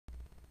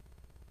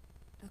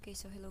Okay,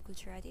 so hello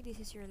Gujarati.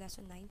 This is your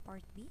lesson 9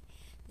 part B.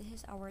 This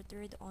is our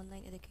third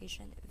online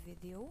education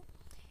video.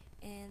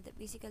 And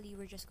basically,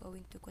 we're just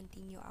going to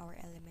continue our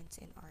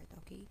elements in art,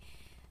 okay?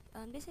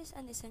 This is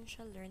an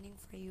essential learning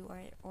for you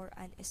or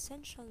an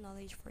essential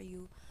knowledge for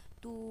you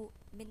to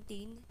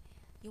maintain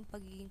yung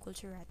pagiging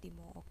kulturati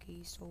mo,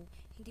 okay? So,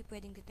 hindi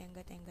pwedeng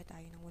titenga-tenga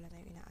tayo nang wala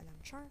tayong inaalam.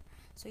 Char.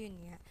 So, yun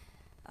nga.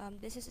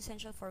 This is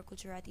essential for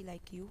kulturati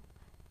like you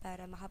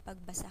para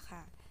makapagbasa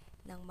ka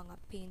ng mga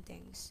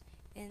paintings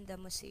in the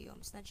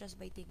museums, not just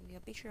by taking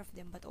a picture of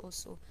them but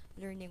also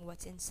learning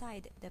what's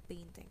inside the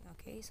painting.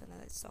 Okay, so now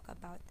let's talk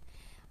about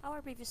our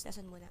previous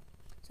lesson muna.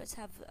 So let's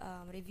have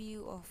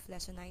review of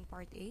lesson 9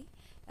 part A,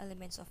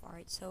 elements of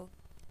art. So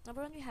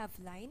number 1, we have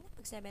line.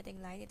 Pag sinabi natin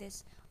line, it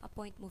is a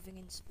point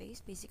moving in space.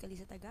 Basically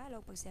sa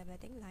Tagalog, pag sinabi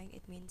natin line,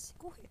 it means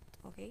guhit.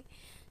 Okay,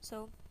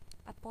 so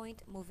a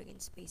point moving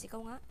in space. Ikaw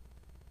nga.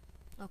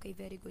 Okay,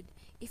 very good.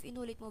 If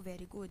inulit mo,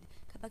 very good.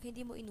 Kapag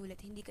hindi mo inulit,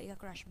 hindi ka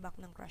i-crush back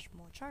ng crush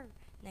mo. Char.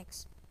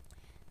 Next.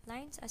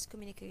 Lines as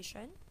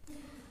communication.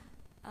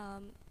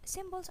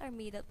 Symbols are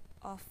made up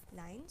of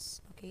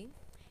lines, okay?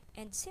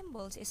 And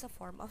symbols is a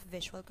form of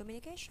visual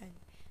communication.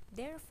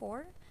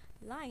 Therefore,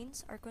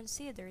 lines are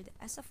considered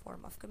as a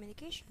form of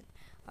communication.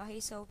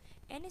 Okay, so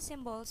any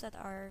symbols that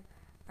are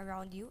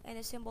around you,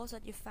 any symbols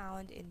that you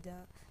found in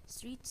the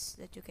streets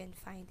that you can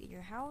find in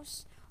your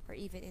house or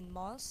even in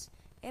malls,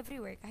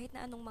 everywhere, kahit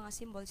na anong mga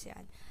symbols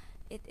yan,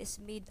 it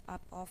is made up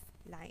of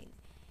line.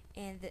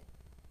 And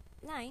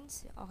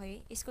lines,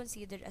 okay, is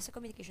considered as a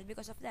communication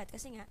because of that.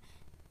 Kasi nga,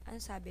 ano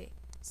sabi?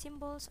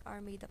 Symbols are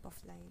made up of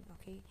line,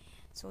 okay?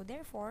 So,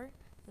 therefore,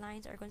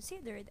 lines are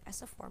considered as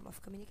a form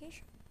of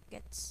communication.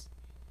 Gets?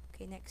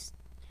 Okay, next.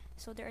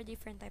 So, there are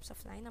different types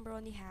of line. Number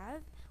 1, we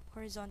have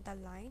horizontal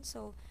line.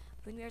 So,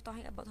 when we are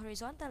talking about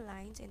horizontal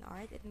lines in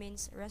art, it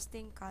means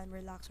resting, calm,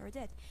 relax, or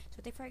dead. So,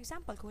 take for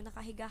example, kung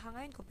nakahiga ka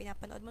ngayon, kung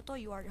pinapanood mo to,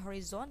 you are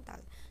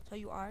horizontal. So,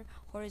 you are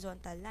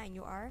horizontal line.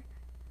 You are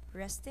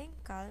resting,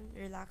 calm,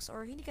 relax,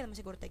 or hindi ka naman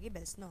siguro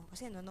tagibels, no?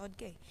 Kasi nanonood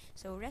ka eh.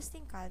 So,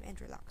 resting, calm, and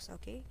relax,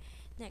 okay?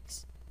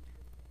 Next,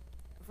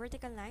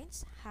 vertical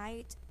lines,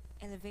 height,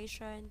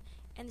 elevation,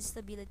 and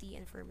stability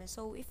and firmness.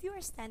 So, if you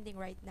are standing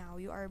right now,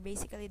 you are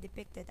basically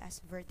depicted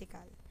as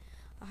vertical.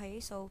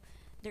 Okay, so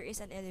there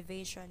is an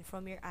elevation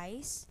from your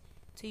eyes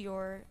to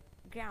your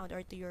ground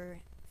or to your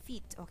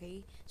feet,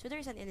 okay? So there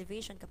is an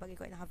elevation kapag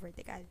ikaw ay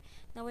naka-vertical.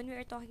 Now, when we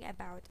are talking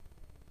about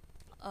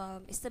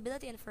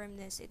stability and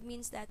firmness, it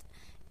means that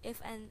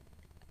if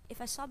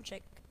a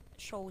subject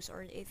shows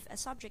or if a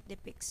subject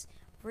depicts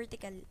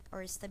vertical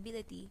or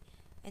stability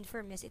and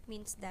firmness, it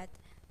means that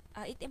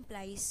it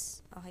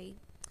implies, okay,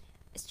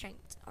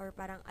 strength or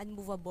parang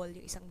unmovable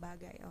yung isang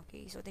bagay,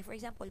 okay? So, take for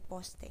example,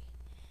 poste.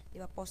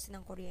 Diba? Poste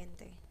ng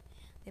kuryente.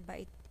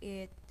 Diba?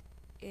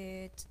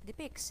 It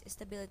depicts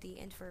stability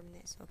and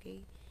firmness,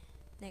 okay?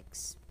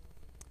 Next,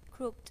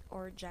 crooked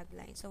or jagged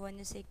line. So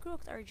when you say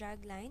crooked or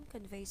jagged line,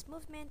 conveys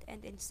movement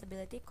and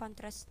instability,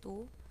 contrast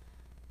to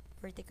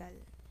vertical.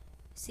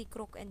 Si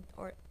crook and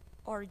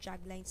or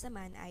jagged lines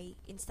naman ay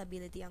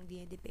instability ang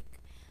dinidepict.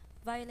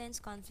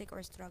 Violence, conflict,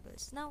 or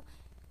struggles. Now,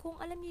 kung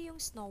alam niyo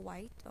yung Snow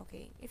White,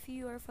 okay, if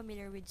you are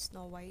familiar with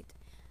Snow White,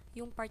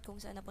 yung part kung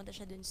saan napunta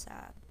siya dun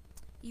sa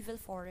evil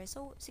forest.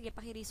 So, sige,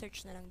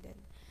 paki-research na lang din.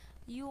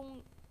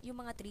 Yung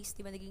mga trees,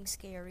 di ba, naging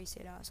scary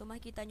sila. So,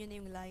 makikita nyo na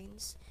yung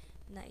lines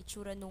na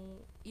itsura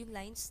yung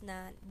lines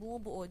na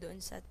bumubuo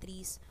doon sa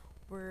trees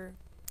were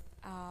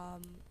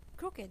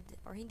crooked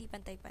or hindi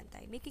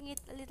pantay-pantay, making it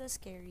a little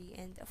scary,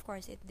 and of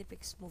course, it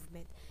depicts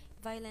movement,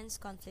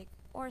 violence, conflict,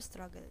 or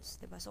struggles,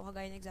 di ba? So,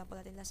 kagaya ng example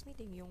natin last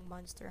meeting, yung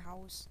monster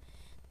house,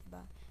 di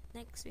ba?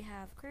 Next, we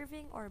have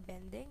curving or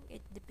bending.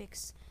 It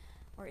depicts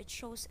or it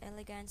shows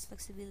elegance,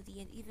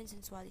 flexibility, and even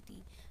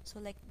sensuality. So,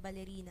 like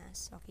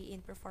ballerinas, okay, in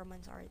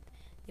performance art,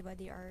 diba,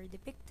 they are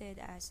depicted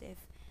as if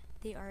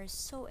they are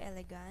so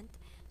elegant.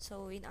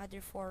 So, in other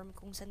form,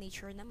 kung sa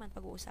nature naman,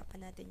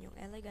 pag-uusapan natin yung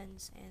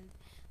elegance and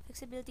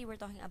flexibility, we're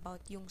talking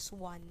about yung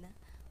swan.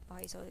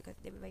 Okay, so,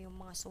 diba yung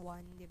mga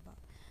swan, diba?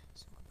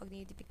 So, kapag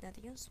nitipic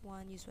natin yung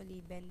swan,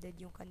 usually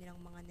bended yung kanilang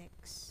mga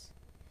necks.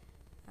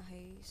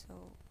 Okay,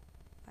 so,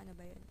 paano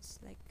ba yun? It's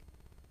like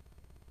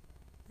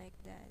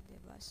that,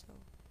 diba? So,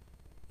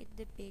 it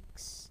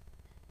depicts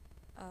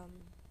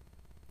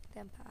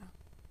tempa.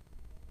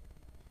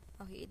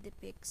 Okay, it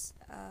depicts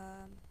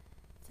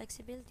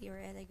flexibility or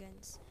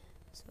elegance.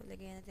 So,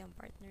 lagyan natin ang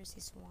partner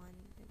si swan,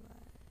 diba?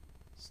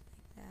 Just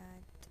like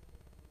that.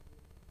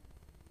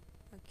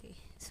 Okay,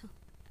 so,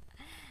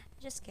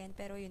 just can,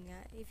 pero yun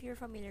nga, if you're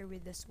familiar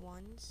with the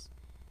swans,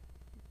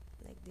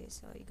 like this,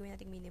 so, gawin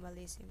natin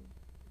minimalism.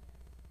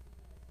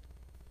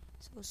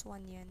 So,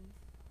 swan yan.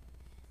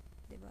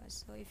 Diba?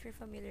 So, if you're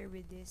familiar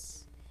with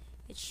this,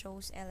 it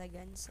shows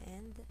elegance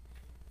and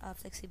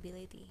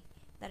flexibility.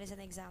 That is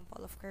an example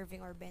of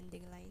curving or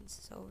bending lines.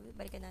 So,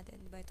 balikan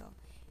natin. Diba ito?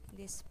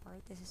 In this part,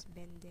 this is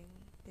bending.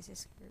 This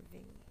is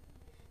curving.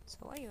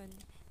 So, ayun.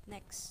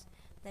 Next,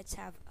 let's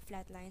have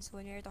flat lines. So,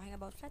 when you're talking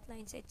about flat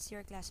lines, it's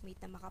your classmate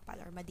na makapal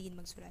or madiin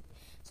magsulat.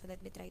 So, let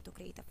me try to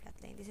create a flat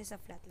line. This is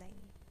a flat line.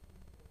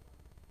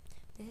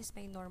 This is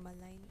my normal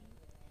line.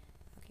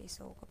 Okay,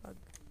 so kapag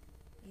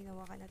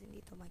ginawa ka natin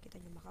dito,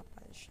 makikita nyo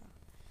makapal siya.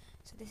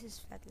 So this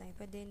is flat line.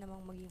 Pwede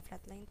namang maging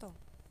flat line to.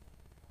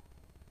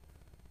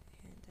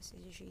 Ayan, tapos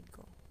i-shade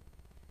ko.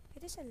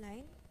 It is a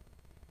line.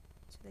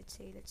 So let's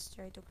say, let's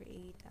try to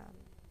create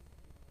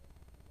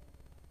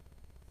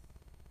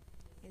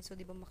and so,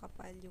 di ba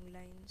makapal yung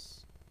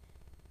lines?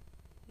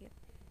 Yep.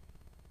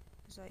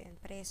 So, ayan,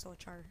 preso,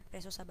 char.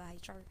 Preso sa bahay,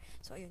 char.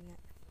 So, ayun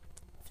nga.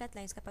 Flat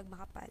lines, kapag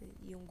makapal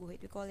yung guhit,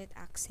 we call it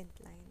accent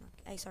line.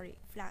 Okay. Ay, sorry,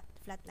 flat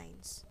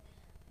lines.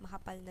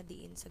 Makapal na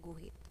diin sa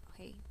guhit.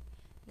 Okay?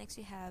 Next,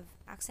 we have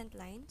accent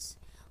lines.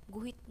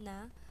 Guhit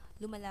na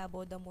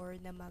lumalabo the more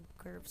na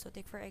mag-curve. So,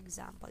 take for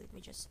example, let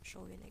me just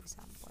show you an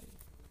example.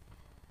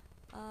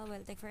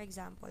 Well, take for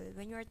example,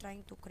 when you are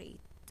trying to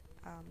create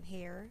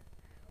hair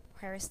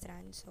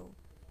strand, so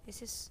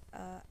this is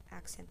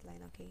accent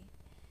line, okay?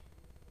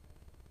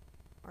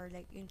 Or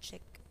like yung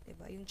check,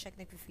 diba? Yung check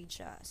nag-feed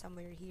siya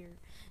somewhere here.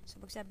 So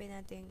pag sabi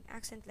natin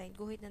accent line,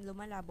 guhit na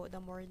lumalabo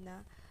the more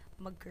na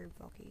mag-curve,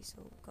 okay?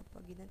 So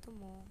kapag ginanto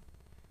mo,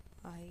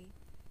 okay,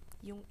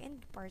 yung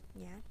end part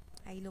niya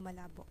ay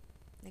lumalabo.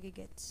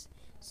 Nagigets?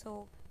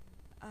 So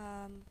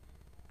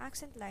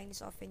accent line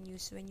is often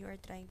used when you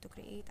are trying to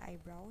create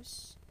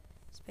eyebrows,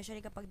 especially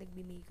kapag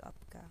nagbi-makeup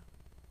ka.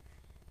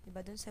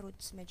 Diba, dun sa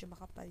roots, medyo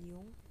makapal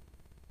yung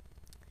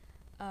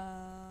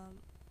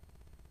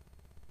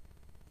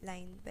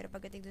line. Pero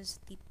pagdating dun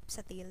sa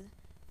tail,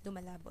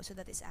 lumalabo. So,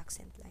 that is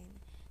accent line.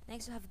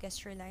 Next, we have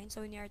gesture lines. So,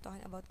 when you are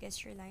talking about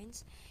gesture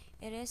lines,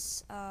 it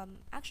is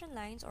action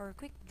lines or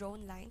quick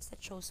drawn lines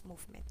that shows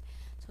movement.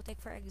 So, take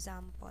for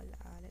example,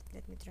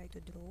 let me try to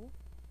draw.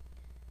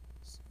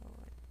 So,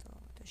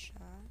 ito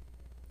siya.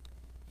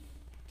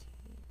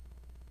 Okay.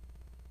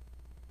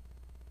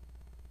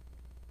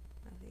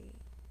 Okay.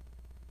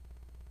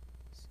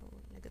 So,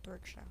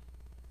 nag-twerk siya.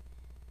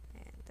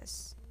 Ayan,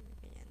 tas,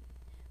 ganyan.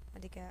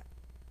 O, di ka,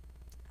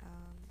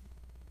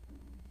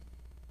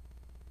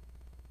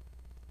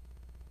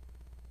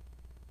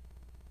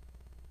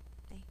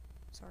 ay,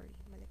 sorry,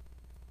 mali.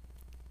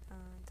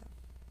 Ito.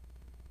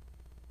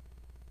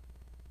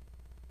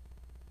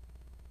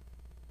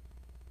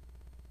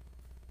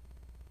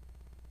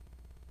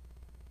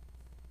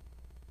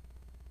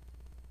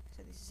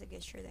 So, this is a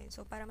gesture line.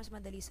 So, para mas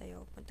madali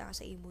sa'yo, punta ka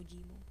sa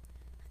emoji mo.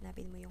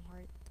 Hanapin mo yung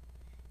heart.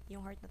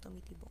 Yung heart na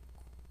tumitibok.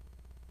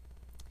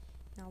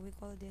 Now, we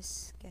call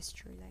this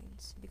gesture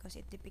lines because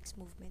it depicts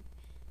movement.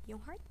 Yung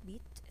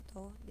heartbeat,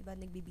 ito, di ba,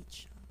 nagbi-beat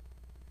siya.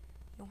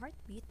 Yung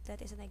heartbeat, that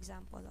is an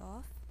example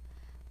of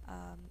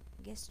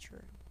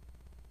gesture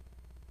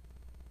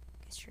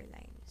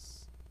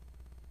lines.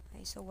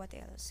 Okay, so what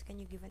else? Can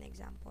you give an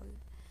example?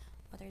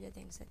 What are the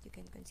things that you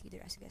can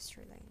consider as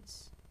gesture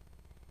lines?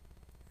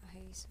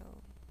 Okay, so,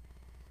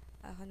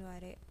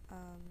 kunwari,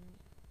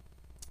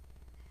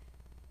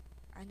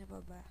 ano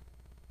ba?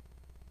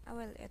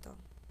 Well, ito.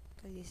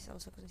 This is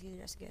also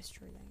considered as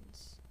gesture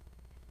lines.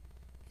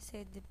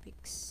 Kasi it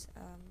depicts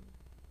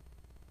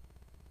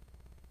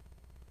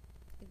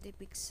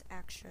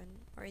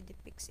action or it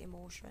depicts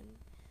emotion.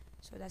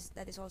 So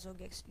that is also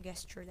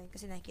gesture line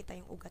kasi nakikita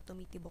yung ugat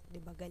tumitibok, 'di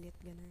ba? Galit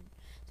ganun.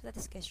 So that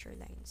is gesture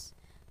lines.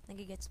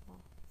 Nagigets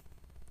mo?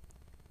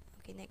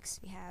 Okay,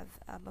 next we have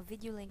a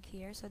video link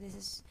here. So this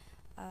is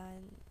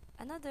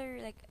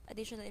another like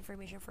additional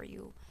information for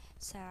you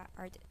sa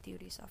art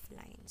theories of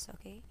lines,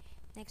 okay?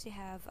 Next we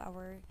have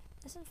our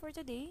lesson for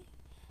today,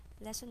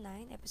 lesson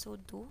 9,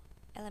 episode 2,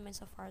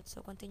 elements of art.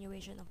 So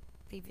continuation of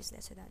previous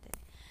lesson natin.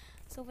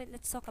 So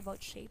let's talk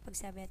about shape. Pag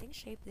sabi natin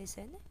shape,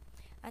 listen.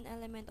 An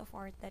element of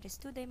art that is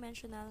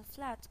two-dimensional,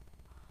 flat,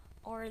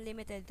 or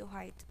limited to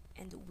height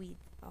and width.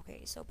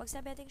 Okay, so pag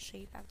sabi natin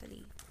shape,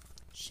 actually,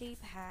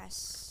 shape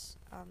has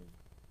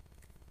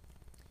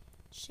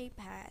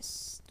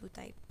two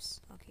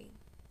types. Okay.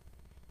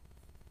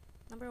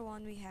 Number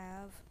 1, we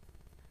have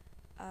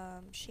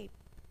shape.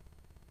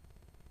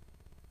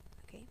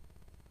 Okay.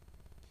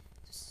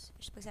 So,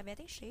 pag sabi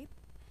natin shape,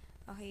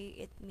 okay,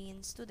 it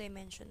means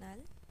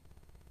two-dimensional,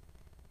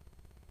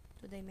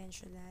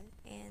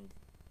 and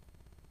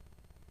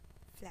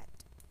flat.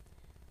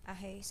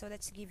 Okay, so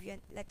let's give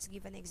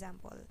an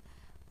example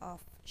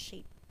of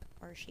shape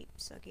or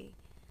shapes. Okay,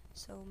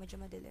 so medyo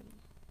madilim.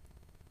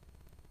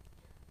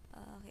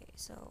 Okay,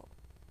 so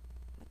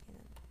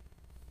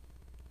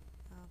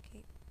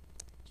okay,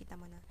 kita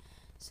mo na.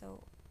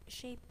 So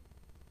shape,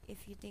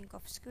 if you think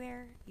of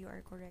square, you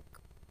are correct.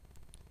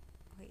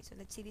 Okay, so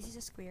let's say this is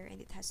a square and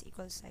it has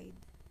equal side.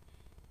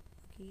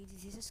 Okay,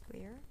 this is a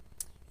square.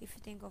 If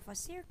you think of a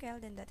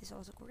circle, then that is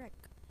also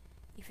correct.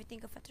 If you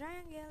think of a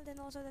triangle, then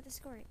also that is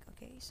correct.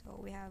 Okay, so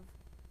we have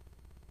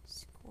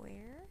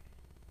square,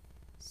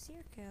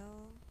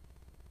 circle,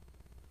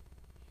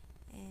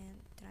 and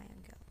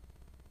triangle.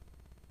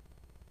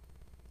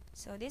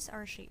 So these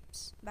are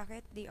shapes.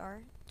 Bakit? They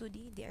are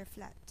 2D, they are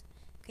flat.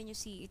 Can you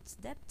see its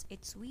depth,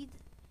 its width?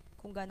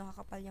 Kung gaano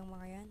kakapal yung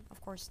mga yan?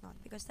 Of course not.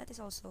 Because that is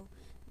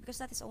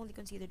only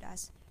considered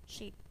as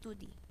shape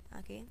 2D.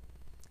 Okay?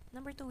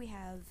 Number 2, we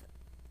have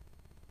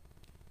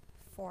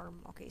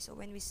form. Okay, so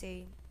when we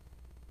say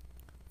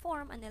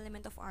Form, an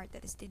element of art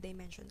that is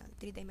three-dimensional,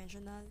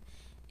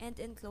 and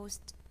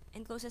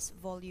encloses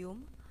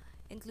volume,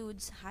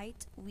 includes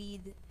height,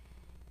 width,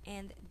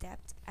 and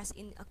depth, as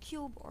in a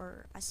cube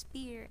or a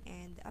sphere,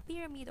 and a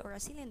pyramid or a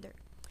cylinder.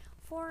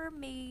 Form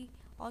may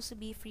also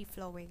be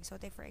free-flowing. So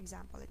take for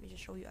example, let me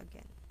just show you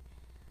again.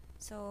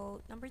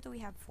 So number 2, we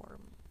have form.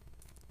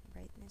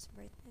 Brightness.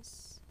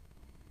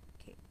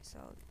 Okay,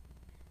 so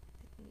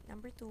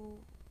number 2,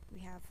 we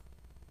have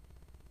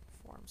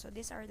form. So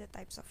these are the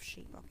types of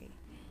shape, okay?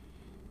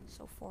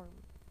 So form.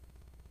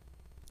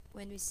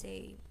 When we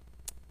say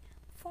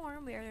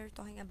form, we are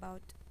talking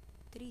about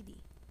 3D.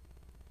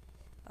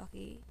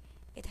 Okay,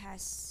 it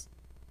has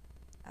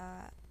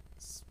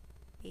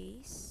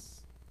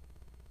space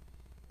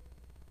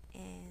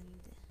and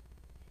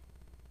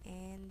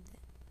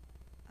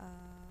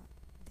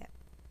depth.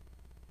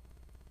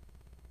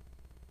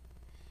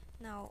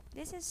 Now,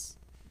 this is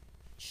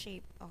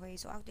shape, okay?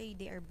 So actually,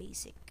 they are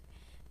basic.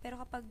 Pero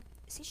kapag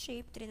si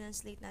shape,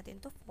 translate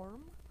natin to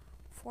form,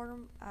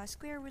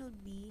 square will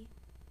be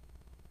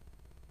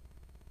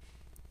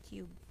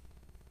cube.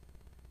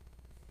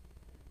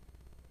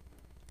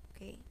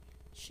 Okay,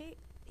 shape,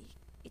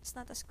 it's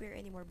not a square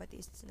anymore, but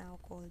it's now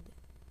called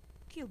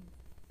cube.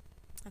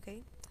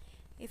 Okay,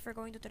 if we're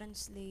going to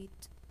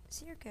translate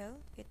circle,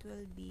 it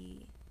will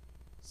be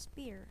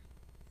sphere.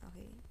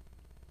 Okay,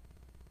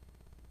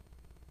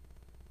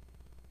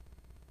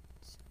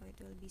 so it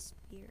will be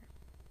sphere.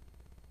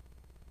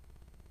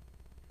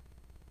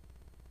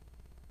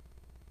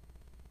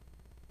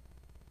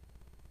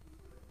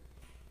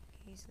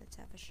 Okay, so let's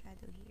have a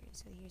shadow here.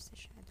 So here's the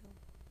shadow.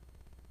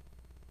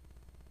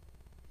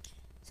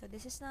 So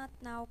this is not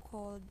now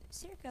called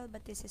circle,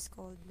 but this is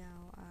called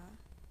now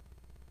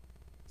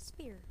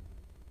sphere.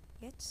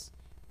 Yes,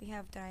 we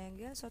have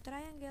triangle. So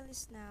triangle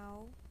is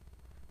now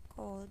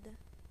called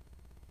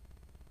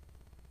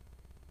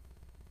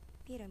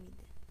pyramid.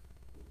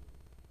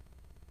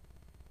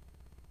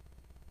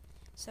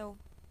 So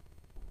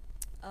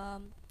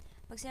pag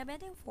sinabi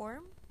natin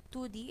form,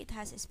 2D, it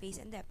has space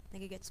and depth.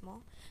 Nagigets mo?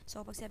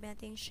 So pag sinabi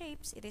natin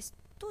shapes, it is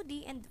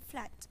 2D and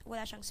flat.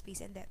 Wala siyang space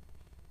and depth.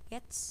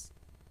 Gets?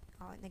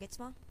 Nagets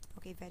mo?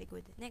 Okay, very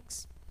good.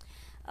 Next,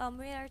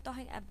 we are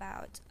talking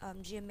about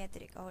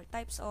geometric or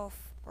types of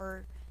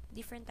or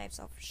different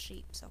types of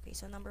shapes. Okay,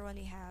 so number 1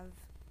 we have,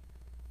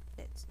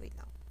 let's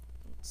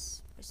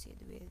proceed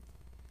with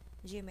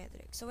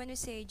geometric. So when we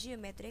say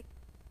geometric,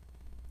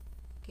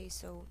 okay,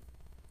 so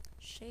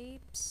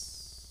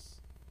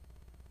shapes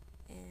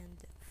and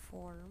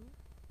form.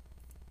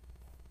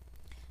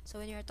 So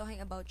when you're talking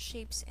about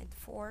shapes and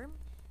form,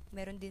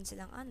 meron din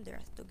silang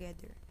under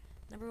together.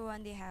 Number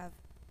 1, they have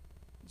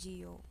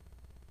geometric.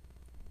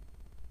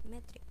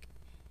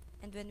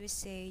 And when we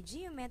say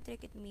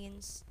geometric, it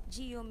means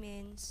geo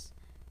means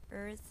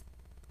earth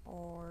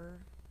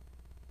or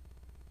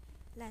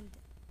land,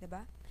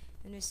 diba?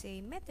 When we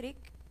say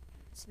metric,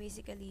 it's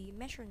basically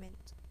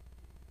measurement.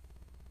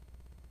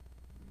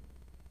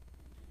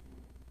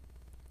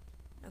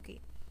 Okay,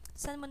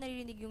 saan mo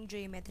naririnig yung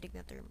geometric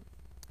na term?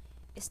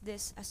 Is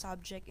this a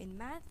subject in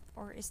math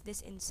or is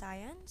this in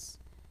science?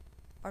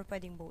 Or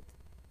pwedeng both?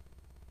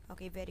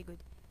 Okay, very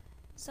good.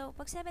 So,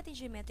 pag sabi natin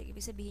geometric,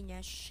 ibig sabihin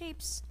niya,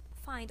 shapes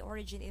find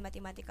origin in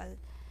mathematical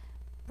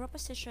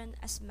proposition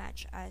as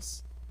much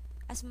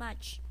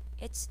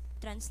its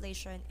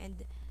translation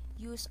and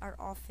use are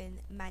often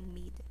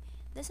man-made.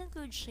 This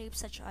includes shapes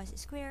such as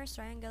squares,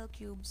 triangle,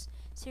 cubes,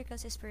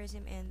 circles,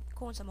 spherism, and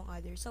cones, among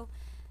others. So,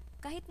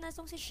 kahit na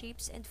itong si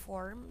shapes and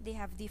form, they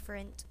have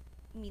different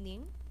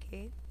meaning,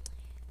 okay?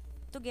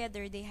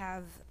 Together, they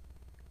have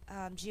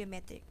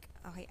geometric,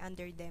 okay,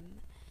 under them.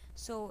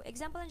 So,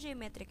 example ng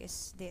geometric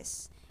is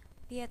this.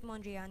 Piet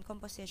Mondrian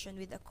composition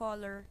with a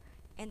color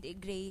and a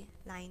gray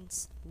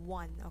lines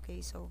 1.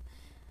 Okay, so,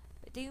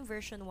 ito yung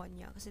version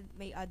 1 niya kasi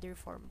may other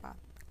form pa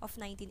of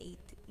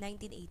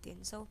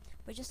 1918. So,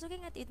 by just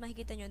looking at it,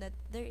 makikita nyo that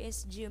there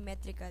is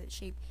geometrical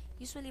shape.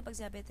 Usually, pag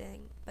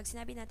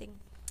sinabi natin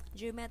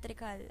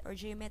geometrical or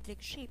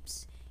geometric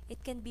shapes, it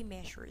can be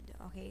measured.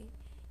 Okay?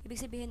 Ibig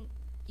sabihin,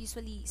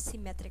 usually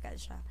symmetrical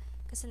siya.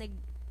 Kasi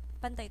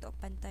pantay to.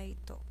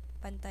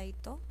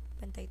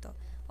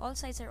 All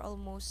sides are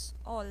almost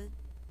all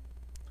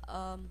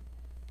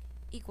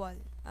equal.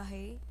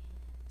 Okay?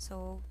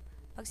 So,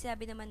 pag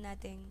sinabi naman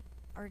natin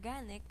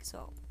organic,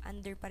 so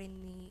under pa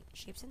rin ni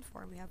shapes and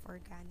form, we have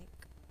organic.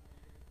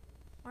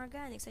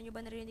 Organic, saan nyo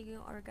ba narinig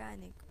yung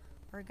organic?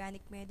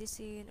 Organic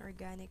medicine,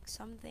 organic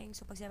something.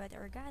 So, pag sinabi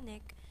natin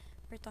organic,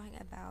 we're talking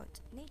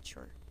about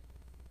nature.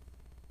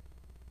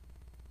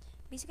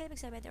 Basically, pag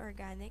sabi natin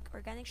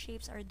organic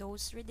shapes are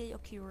those readily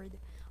occurring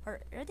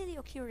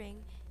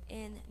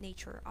in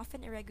nature,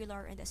 often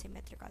irregular and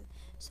asymmetrical.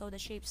 So the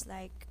shapes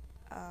like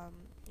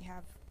you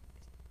have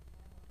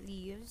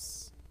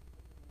leaves,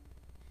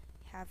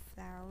 you have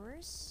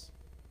flowers,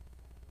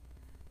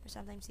 or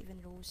sometimes even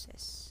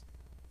roses.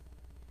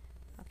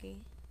 Okay,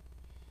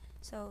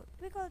 so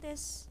we call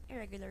this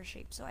irregular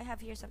shape. So I have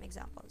here some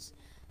examples.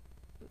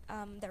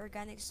 The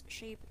organic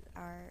shape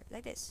are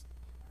like this.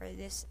 or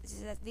this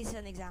is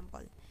an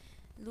example.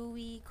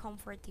 Louis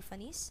Comfort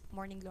Tiffany's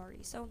Morning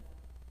Glory. So,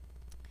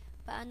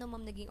 paano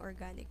ma'am naging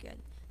organic yun?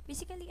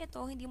 Basically,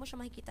 ito, hindi mo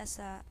siya makikita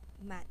sa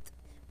math.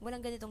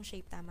 Walang ganitong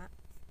shape, tama?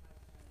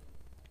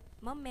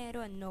 Ma'am,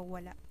 meron. No,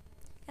 wala.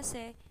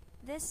 Kasi,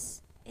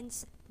 this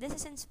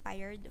is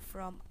inspired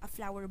from a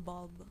flower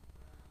bulb.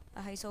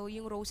 Okay, so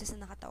yung roses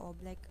na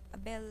nakataob, like a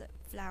bell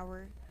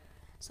flower.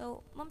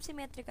 So, ma'am,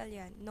 symmetrical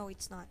yan. No,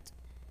 it's not.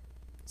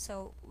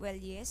 So, well,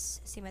 yes,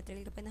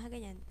 symmetrical kapag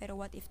nakaganyan. Pero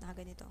what if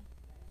nakaganito?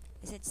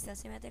 Is it still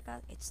symmetrical?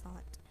 It's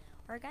not.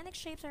 Organic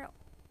shapes are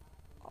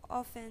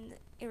often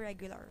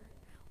irregular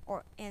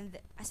and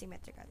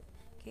asymmetrical.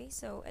 Okay,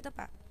 so ito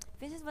pa.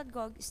 Vincent van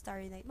Gogh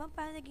Starry Night. Ma'am,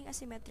 paano naging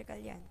asymmetrical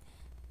yan?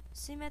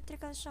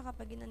 Symmetrical siya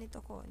kapag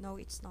ginanito ko. No,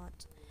 it's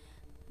not.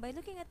 By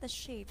looking at the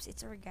shapes,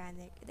 it's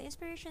organic. The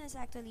inspiration is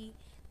actually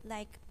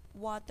like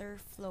water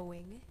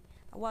flowing,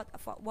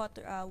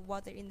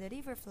 water in the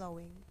river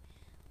flowing,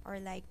 or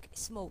like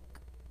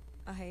smoke.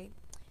 Okay,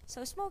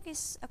 so smoke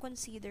is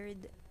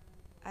considered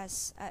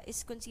as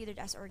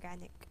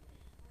organic.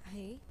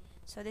 Okay,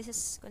 so this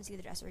is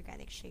considered as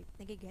organic shape.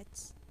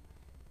 Nagigets?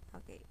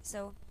 Okay,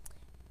 so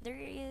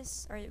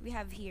we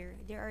have here,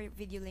 there are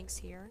video links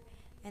here,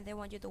 and I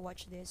want you to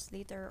watch this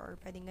later or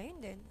pwedeng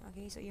ngayon din.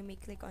 Okay, so you may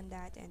click on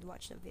that and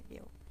watch the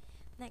video.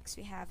 Next,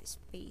 we have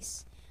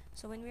space.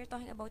 So when we're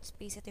talking about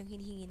space, ito yung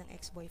hinihingi ng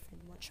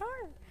ex-boyfriend mo.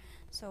 Sure!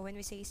 So when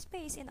we say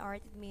space in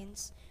art, it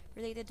means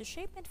related to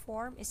shape and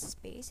form is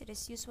space. It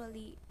is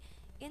usually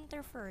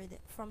interfered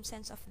from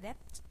sense of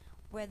depth,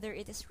 whether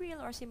it is real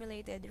or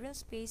simulated. Real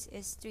space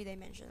is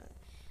three-dimensional.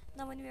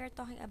 Now, when we are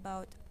talking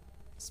about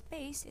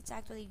space, it's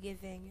actually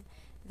giving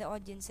the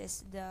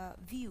audiences the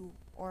view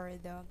or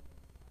the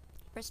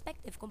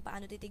perspective kung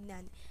paano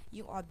titignan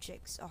yung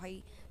objects.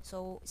 Okay?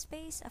 So,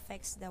 space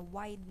affects the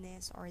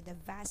wideness or the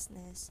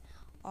vastness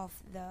of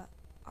the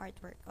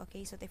artwork.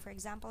 Okay? So, for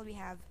example, we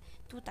have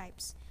two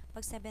types.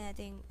 Pag sabi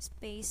natin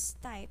space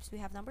types, we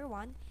have number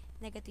one,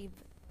 negative,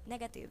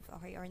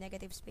 okay, or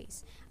negative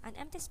space. An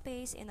empty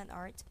space in an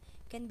art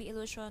can be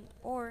illusion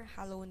or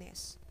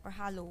hollowness, or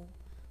hollow.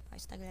 Okay,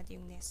 so tagyan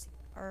natin yung ness,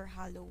 or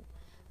hollow.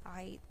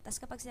 Okay? Tapos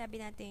kapag sinabi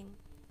natin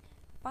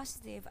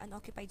positive,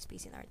 unoccupied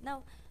space in art.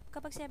 Now,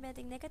 kapag sinabi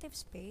natin negative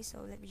space,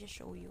 so let me just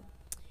show you.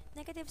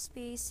 Negative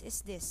space is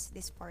this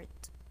part.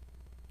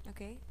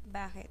 Okay?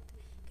 Bakit?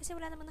 Kasi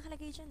wala namang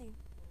nakalagay dyan eh.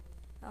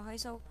 Okay,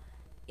 so,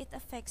 it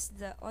affects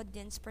the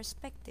audience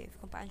perspective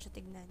kung paano siya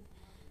tignan.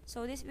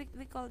 So, this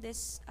we call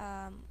this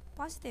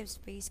positive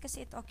space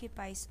kasi it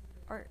occupies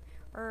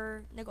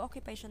or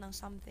nag-occupy siya ng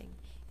something.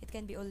 It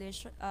can be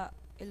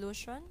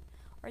illusion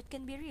or it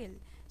can be real.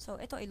 So,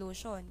 ito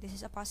illusion. This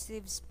is a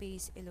positive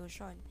space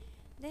illusion.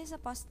 This is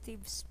a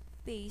positive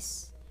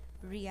space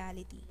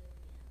reality.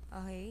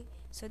 Okay?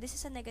 So, this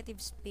is a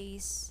negative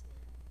space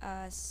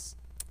as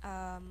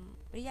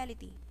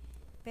reality.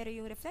 Pero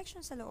yung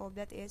reflection sa loob,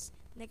 that is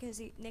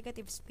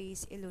negative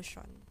space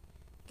illusion.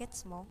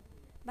 Gets mo?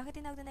 Bakit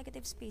tinawag na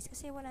negative space?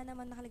 Kasi wala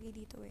naman nakalagay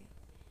dito eh.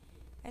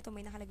 Eto,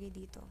 may nakalagay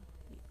dito.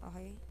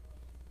 Okay?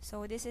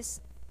 So, this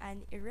is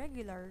an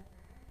irregular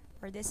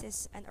or this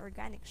is an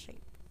organic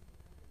shape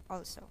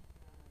also.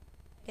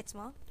 Gets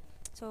mo?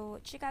 So,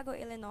 Chicago,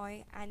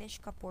 Illinois,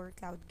 Anish Kapoor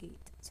Cloud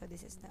Gate. So,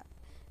 this is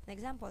an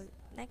example.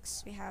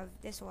 Next, we have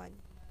this one.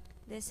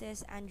 This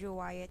is Andrew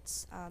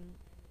Wyatt's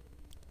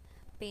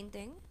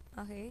painting.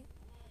 Okay?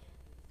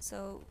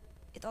 So,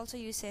 it also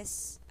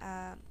uses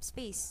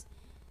space.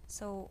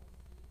 So,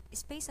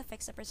 space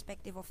affects the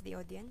perspective of the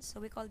audience. So,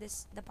 we call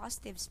this the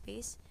positive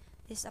space.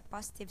 This is a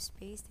positive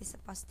space. This is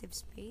a positive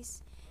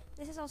space.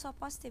 This is also a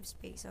positive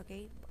space.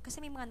 Okay?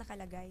 Kasi may mga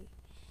nakalagay.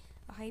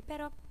 Okay?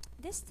 Pero,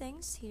 these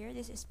things here,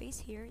 this is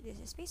space here,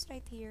 this is space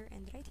right here,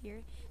 and right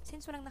here,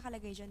 since walang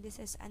nakalagay dyan, this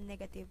is a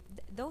negative.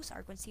 Those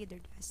are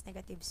considered as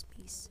negative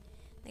space.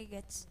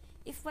 Nagigets?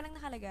 If walang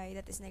nakalagay,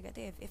 that is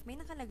negative. If may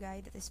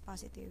nakalagay, that is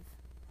positive.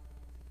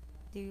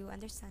 Do you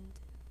understand?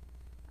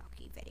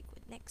 Okay, very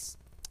good. Next,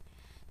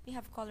 we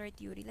have color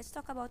theory. Let's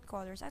talk about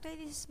colors.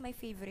 Actually, this is my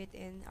favorite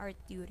in art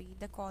theory,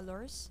 the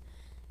colors.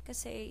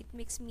 Kasi it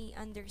makes me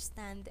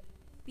understand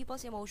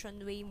people's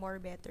emotion way more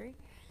better.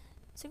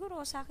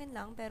 Siguro sa akin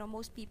lang, pero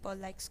most people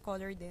likes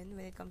color din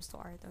when it comes to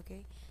art,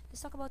 okay?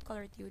 Let's talk about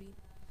color theory.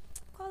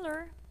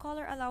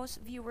 Color allows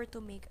viewer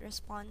to make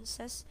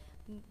responses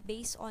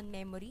based on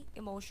memory,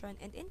 emotion,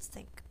 and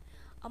instinct,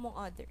 among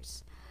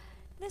others.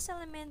 This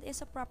element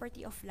is a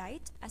property of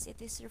light. As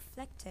it is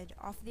reflected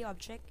off the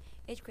object,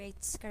 it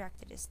creates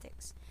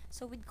characteristics.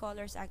 So with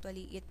colors,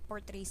 actually, it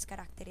portrays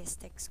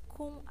characteristics.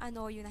 Kung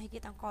ano yung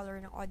nakikitang color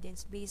ng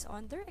audience based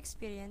on their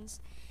experience,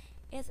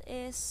 it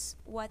is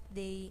what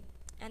they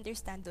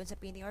understand doon sa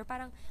painting, or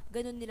parang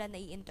ganun nila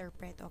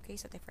nai-interpret. Okay,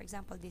 so for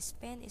example, this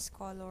pen is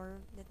color,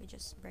 let me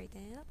just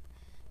brighten it up.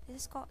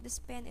 This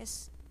pen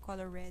is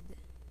color red.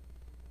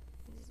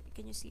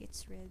 Can you see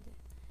it's red?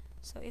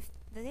 So if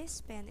this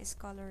pen is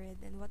color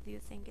red, then what do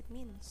you think it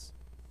means?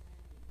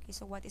 Okay,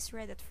 so what is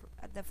red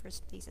at the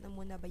first place? Ano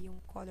muna ba yung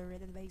color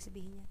red? Ano ba yung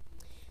sabihin niya?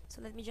 So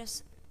let me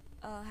just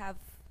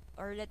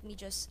let me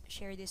just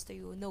share this to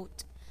you.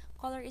 Note,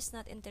 color is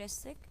not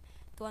intrinsic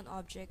to an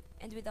object,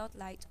 and without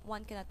light,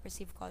 one cannot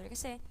perceive color.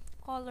 Kasi,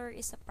 color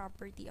is a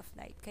property of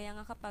light. Kaya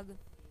nga kapag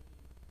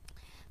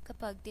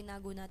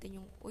tinago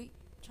natin yung,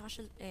 tsaka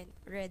siya,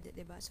 red,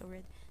 diba? So,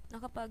 red. Na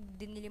kapag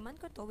diniliman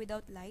ko to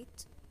without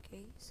light,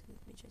 okay, so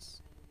let me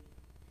just,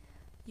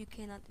 you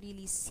cannot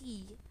really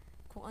see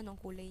kung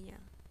anong kulay niya.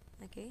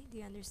 Okay, do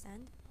you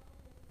understand?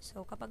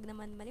 So, kapag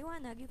naman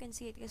maliwanag, you can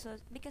see it.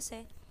 Because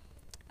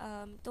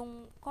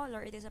tong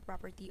color, it is a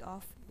property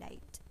of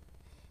light.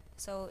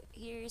 So,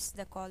 here's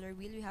the color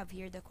wheel. We have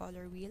here the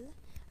color wheel.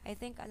 I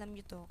think alam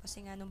nyo to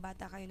kasi nga nung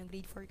bata kayo, nung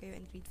grade 4 kayo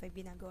and grade 5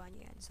 ginagawa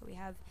nyo yan. So, we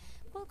have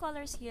cool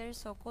colors here.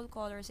 So, cool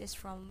colors is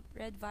from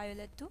red,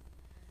 violet to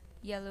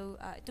yellow,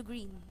 to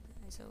green.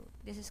 So,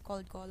 this is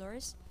cold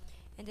colors.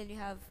 And then we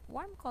have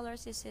warm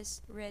colors. This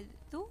is red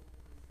to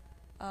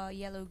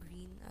yellow,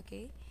 green.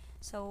 Okay?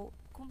 So,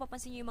 kung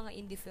papansin nyo yung mga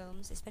indie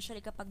films,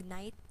 especially kapag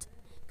night,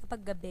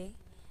 kapag gabi,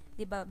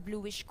 diba,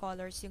 bluish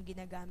colors yung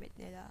ginagamit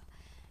nila.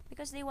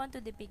 Because they want to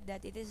depict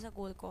that it is a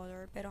cool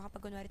color. Pero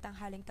kapag kunwari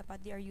tanghaling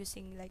tapat, they are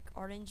using like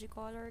orangey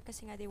color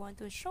kasi nga they want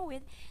to show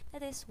it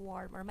that is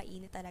warm or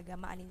mainit talaga,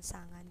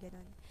 maalinsangan,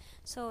 ganun.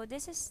 So,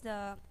 this is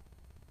the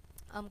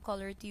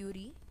color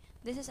theory.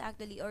 This is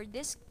actually, or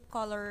this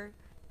color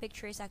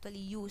picture is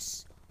actually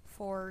used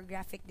for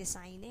graphic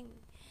designing.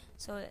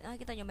 So,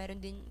 nakikita nyo,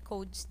 meron din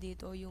codes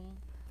dito, yung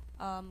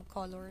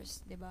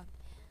colors, diba?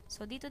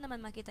 So, dito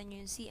naman makita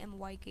nyo yung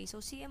CMYK. So,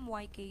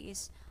 CMYK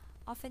is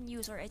often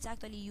used, or it's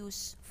actually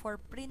used for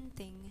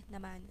printing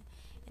naman.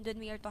 And when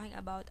we are talking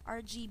about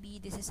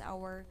RGB, this is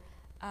our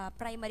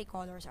primary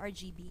colors,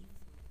 RGB.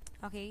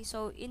 Okay,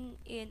 so in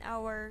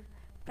our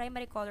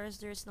primary colors,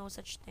 there's no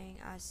such thing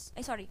as,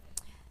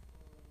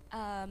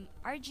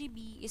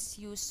 RGB is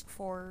used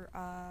for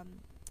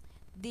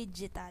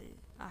digital.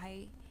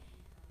 Okay,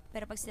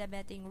 pero pag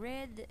sinabi natin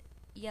red,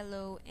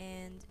 yellow,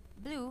 and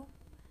blue,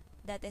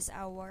 that is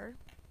our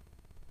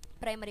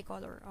primary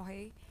color.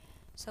 Okay,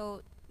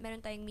 so meron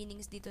tayong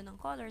meanings dito ng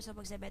color. So,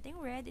 pag sabihin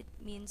red, it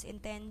means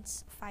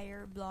intense,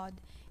 fire, blood,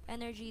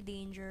 energy,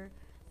 danger,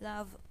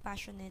 love,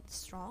 passionate,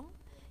 strong.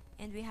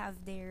 And we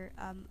have there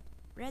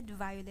red,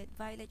 violet.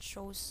 Violet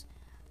shows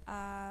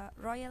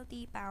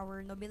royalty,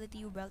 power,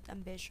 nobility, wealth,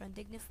 ambition,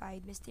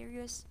 dignified,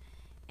 mysterious,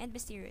 and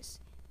mysterious.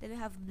 Then we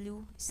have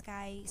blue,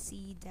 sky,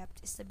 sea,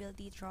 depth,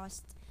 stability,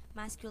 trust,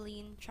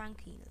 masculine,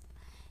 tranquil.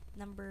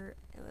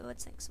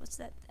 What's next? What's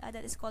that?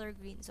 That is color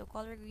green. So,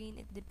 color green,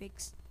 it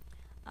depicts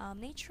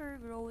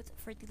nature, growth,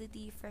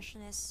 fertility,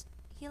 freshness,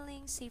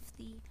 healing,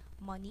 safety,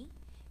 money.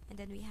 And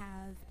then we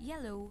have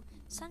yellow,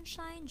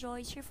 sunshine,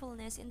 joy,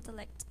 cheerfulness,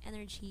 intellect,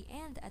 energy,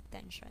 and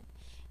attention.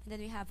 And then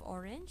we have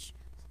orange,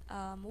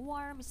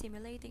 warm,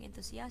 stimulating,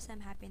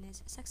 enthusiasm,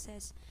 happiness,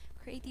 success,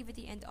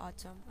 creativity, and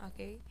autumn.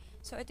 Okay?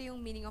 So, ito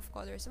yung meaning of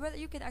colors. Well,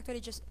 you can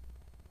actually just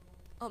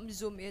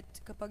zoom it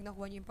kapag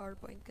nakuha niyo yung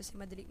PowerPoint kasi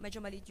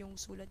medyo maliit yung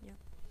sulat niya.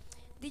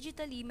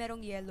 Digitally,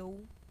 merong yellow,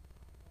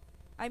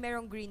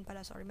 merong green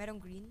pala, merong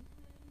green.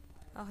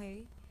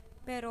 Okay.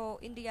 Pero,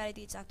 in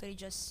reality, it's actually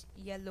just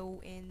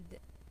yellow,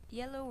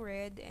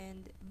 red,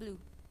 and blue.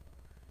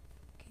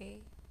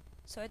 Okay.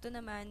 So, ito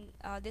naman,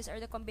 these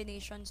are the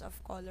combinations of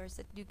colors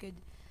that you could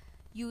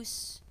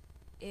use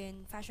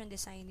in fashion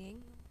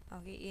designing.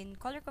 Okay. In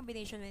color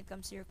combination when it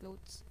comes to your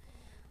clothes.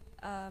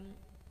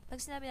 Pag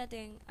sinabi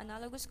natin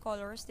analogous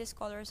colors, these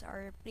colors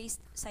are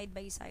placed side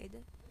by side.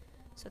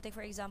 So, take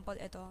for example,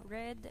 ito,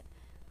 red,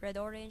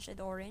 orange,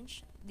 and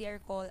orange. They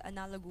are called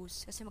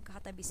analogous kasi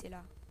magkakatabi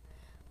sila.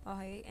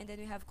 Okay? And then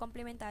we have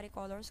complementary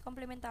colors.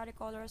 Complementary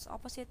colors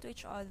opposite to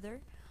each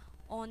other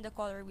on the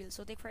color wheel.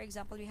 So, take for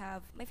example, we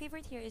have, my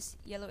favorite here is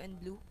yellow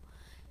and blue.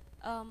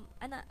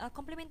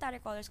 Complementary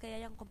colors, kaya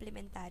yung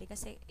complementary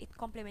kasi it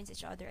complements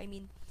each other. I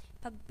mean,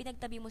 pag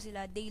pinagtabi mo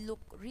sila, they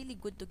look really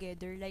good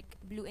together. Like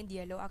blue and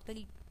yellow.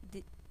 Actually,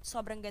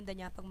 sobrang ganda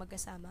niya pag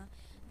magkasama.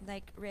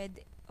 Like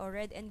red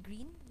and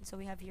green. So,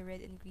 we have here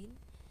red and green.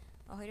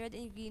 Okay, red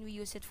and green, we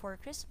use it for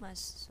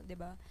Christmas. So,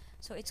 diba?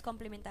 So, it's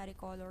complementary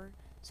color.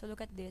 So, look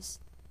at this.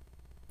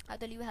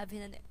 Actually, we have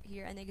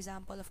here an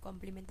example of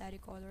complementary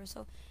color.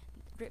 So,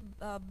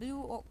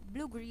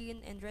 blue,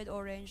 green, and red,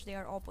 orange, they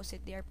are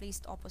opposite. They are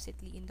placed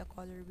oppositely in the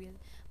color wheel.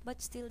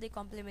 But still, they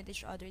complement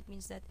each other. It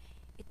means that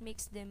it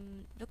makes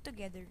them look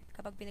together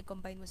kapag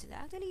pinag-combine mo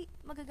sila. Actually,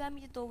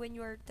 magagamit ito when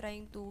you are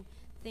trying to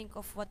think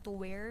of what to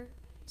wear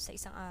sa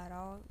isang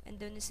araw.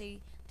 And then you say,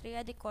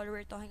 triadic color,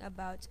 we're talking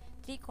about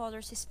 3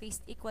 colors is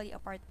spaced equally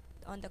apart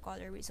on the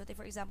color wheel. So,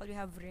 for example, we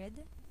have red.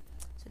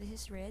 So, this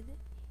is red,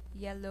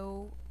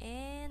 yellow,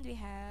 and we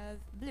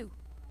have blue.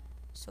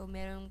 So,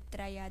 merong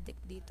triadic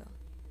dito.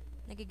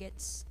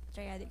 Nagigets?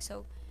 Triadic.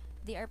 So,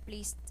 they are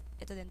placed,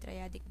 ito din,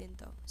 triadic din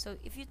to. So,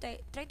 if you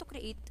try to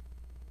create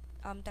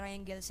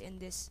triangles in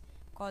this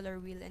color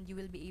wheel and you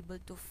will be able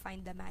to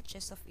find the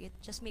matches of it,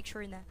 just make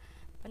sure na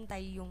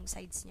pantay yung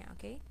sides niya,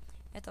 okay?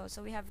 Ito,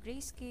 so we have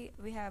grayscale,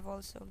 we have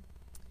also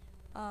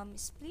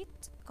split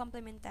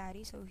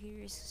complementary. So,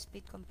 here is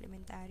split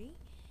complementary.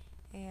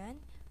 And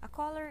a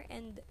color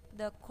and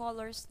the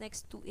colors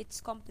next to its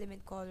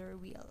complement color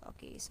wheel.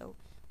 Okay, so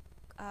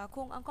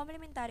kung ang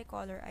complementary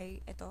color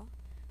ay ito,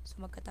 so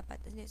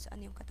magkatapat. So,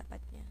 ano yung katapat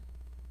niya?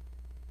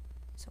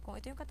 So, kung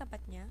ito yung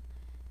katapat niya,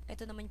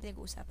 ito naman yung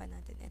pinag-uusapan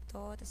natin.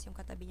 Ito, tapos yung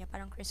katabi niya,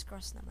 parang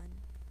crisscross naman.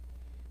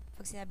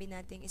 Pag sinabi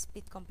natin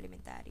split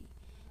complementary.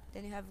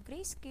 Then you have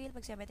grayscale,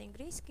 pag sinabi natin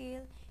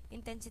grayscale,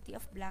 intensity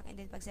of black, and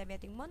then pag sinabi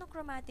natin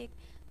monochromatic,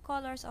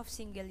 colors of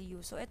single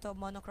hue. So, ito,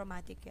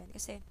 monochromatic yan.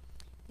 Kasi,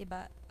 di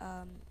ba,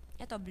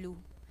 ito, blue.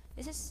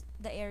 This is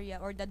the area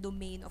or the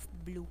domain of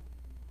blue.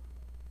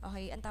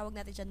 Okay, ang tawag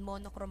natin dyan,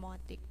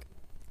 monochromatic.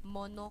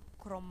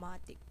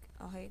 Monochromatic.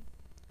 Okay?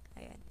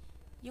 Ayan.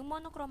 Yung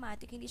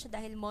monochromatic, hindi siya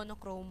dahil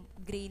monochrome,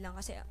 gray lang.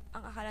 Kasi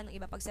ang akala ng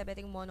iba, pag sabi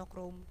natin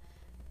monochrome,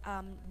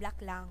 black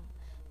lang.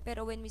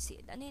 Pero when we see,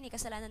 ano yun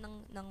kasalanan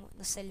ng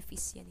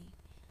selfies yan eh.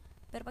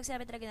 Pero pag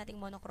sabi talaga natin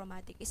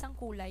monochromatic, isang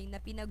kulay na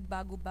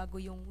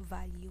pinagbago-bago yung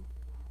value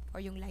or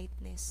yung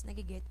lightness.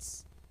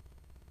 Nagigets?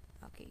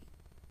 Okay.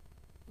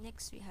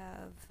 Next, we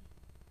have,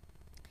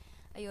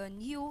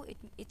 ayun, hue,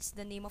 it's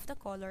the name of the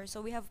color.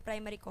 So, we have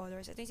primary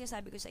colors. Ito yung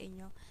sinasabi ko sa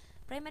inyo.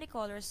 Primary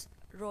colors,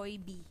 Roy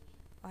B.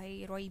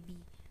 Okay, Roy B.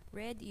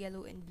 Red,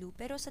 yellow, and blue.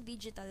 Pero sa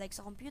digital, like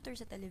sa computer,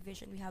 sa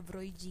television, we have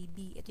Roy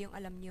GB. Ito yung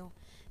alam nyo.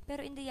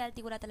 Pero in reality,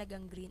 wala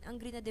talagang green. Ang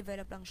green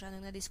na-develop lang siya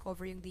nung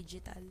na-discover yung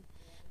digital.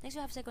 Next,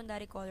 we have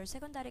secondary colors.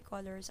 Secondary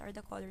colors are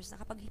the colors na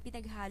kapag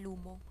pinaghalo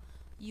mo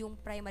yung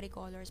primary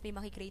colors, may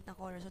makikreate na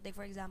colors. So, take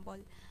for example,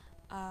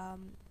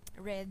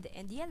 red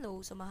and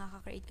yellow. So,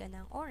 makaka-create ka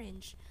ng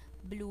orange.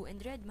 Blue and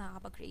red,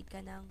 makakapag-create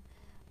ka ng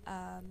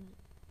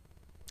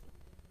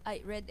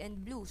red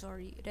and blue,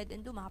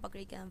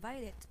 makakapag-create ka ng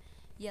violet.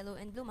 Yellow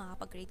and blue,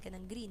 makakapag-create ka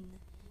ng green.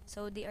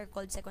 So, they are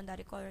called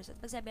secondary colors. At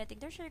pag sabi natin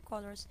tertiary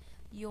colors,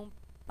 yung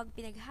pag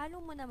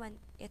pinaghalo mo naman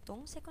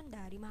itong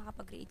secondary,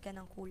 makakapag-create ka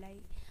ng kulay.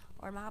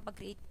 Or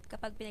makakapag-create,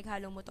 kapag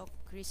pinaghalo mo to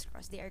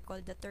crisscross, they are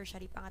called the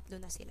tertiary, pangatlo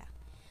na sila.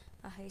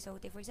 Okay, so,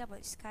 take for example,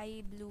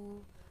 sky blue,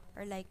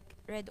 or like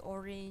red,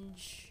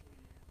 orange,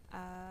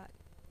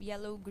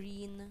 yellow,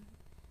 green.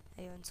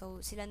 Ayun, so,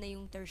 sila na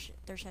yung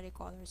tertiary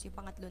colors. Yung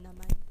pangatlo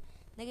naman.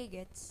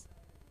 Nagigets?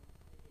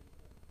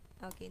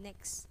 Okay,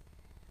 next.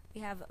 We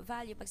have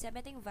value. Pag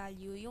sabi natin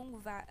value, yung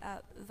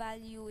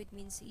value, it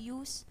means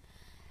use,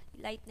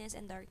 lightness,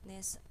 and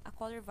darkness. A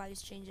color value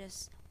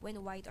changes when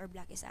white or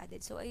black is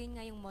added. So,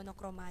 ayun nga yung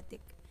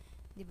monochromatic.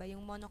 Diba?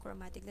 Yung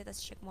monochromatic. Let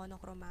us check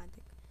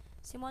monochromatic.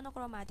 Si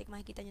monochromatic,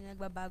 makikita nyo na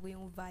nagbabago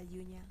yung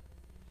value niya.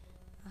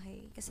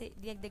 Okay? Kasi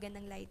dinagdagan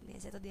ng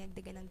lightness. Ito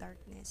dinagdagan ng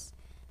darkness.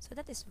 So,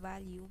 that is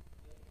value.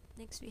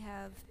 Next, we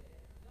have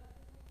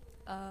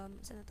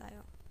saan na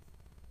tayo?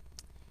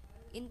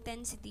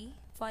 Intensity,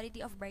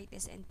 quality of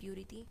brightness and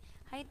purity.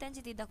 High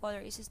intensity, the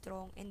color is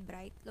strong and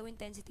bright. Low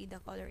intensity,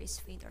 the color is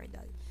faint or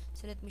dull.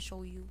 So, let me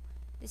show you.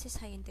 This is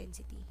high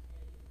intensity.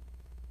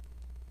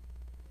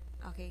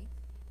 Okay?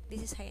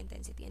 This is high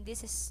intensity. And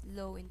this is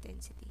low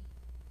intensity.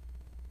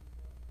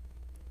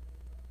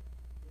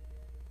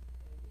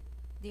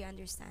 Do you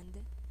understand?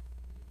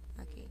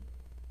 Okay.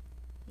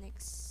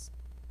 Next.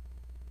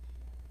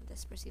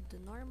 Let's proceed to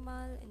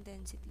normal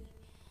intensity.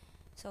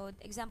 So,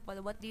 example,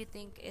 what do you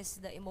think is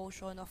the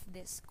emotion of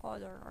this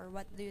color? Or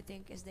what do you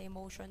think is the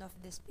emotion of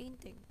this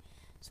painting?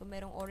 So,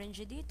 merong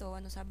orangey dito.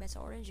 Ano sabi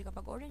sa orangey?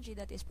 Kapag orangey,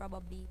 that is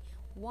probably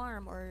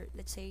warm or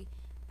let's say,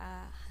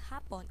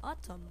 hapon,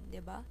 autumn,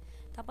 diba?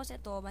 Tapos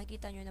ito,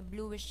 makikita nyo na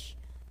bluish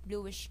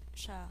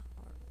siya.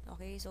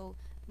 Okay, so,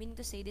 meaning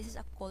to say, this is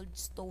a cold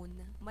stone.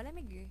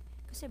 Malamig eh.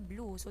 Kasi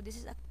blue. So, this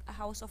is a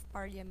House of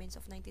Parliaments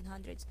of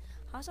 1900s.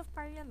 House of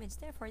Parliaments,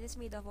 therefore, this is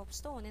made up of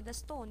stone. And the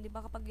stone, di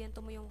ba kapag ganito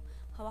mo yung,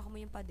 hawak mo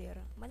yung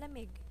pader,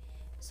 malamig.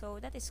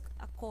 So, that is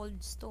a cold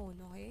stone,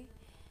 okay?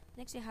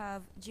 Next, you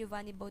have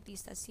Giovanni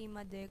Bautista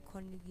Cima de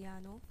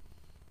Cornigliano.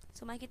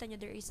 So, makikita nyo,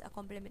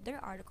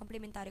 there are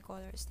complementary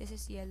colors. This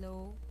is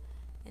yellow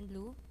and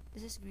blue.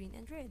 This is green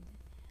and red.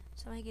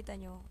 So, makikita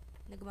nyo,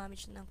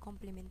 nagmamit siya ng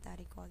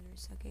complementary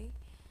colors, okay?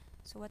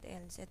 So, what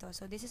else? Ito.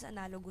 So, this is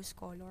analogous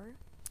color.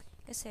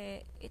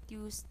 Kasi, it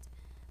used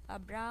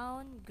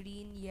brown,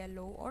 green,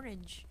 yellow,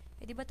 orange.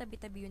 Eh, di ba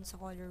tabi-tabi yun sa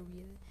color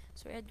wheel?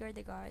 So, Edgar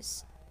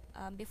Degas,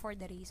 before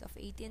the race of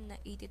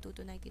 1882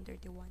 to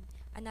 1931,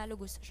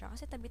 analogous siya.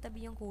 Kasi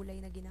tabi-tabi yung kulay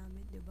na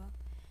ginamit, di ba?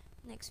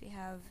 Next, we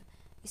have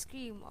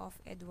Scream of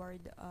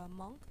Edward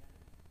Monk.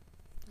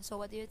 So,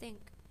 what do you think?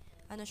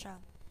 Ano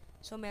siya?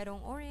 So,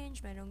 merong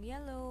orange, merong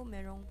yellow,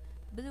 merong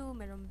blue,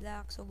 merong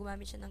black. So,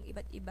 gumamit siya ng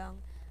iba't ibang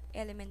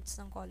elements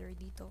ng color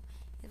dito.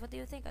 And what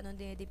do you think? Anong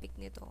dinedepict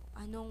nito?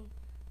 Anong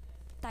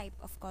type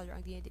of color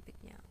ang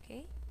dinedepict niya?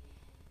 Okay?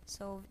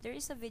 So, there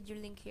is a video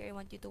link here. I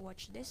want you to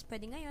watch this.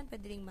 Pwede ngayon,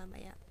 pwede rin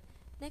mamaya.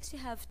 Next,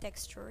 we have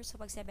texture. So,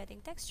 pag sabi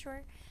natin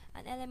texture,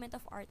 an element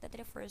of art that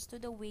refers to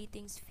the way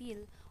things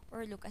feel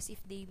or look as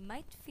if they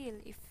might feel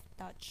if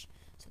touched.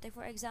 So, take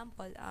for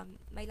example,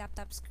 my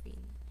laptop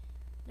screen.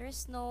 There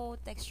is no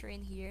texture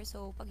in here.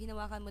 So, pag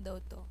hinawakan mo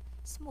daw to,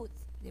 smooth,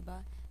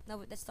 diba?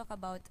 Now, let's talk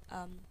about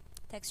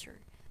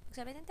texture. Pag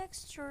sabi natin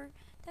texture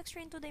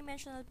in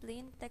two-dimensional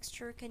plane,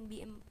 texture can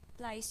be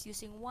implies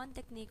using one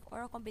technique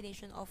or a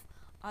combination of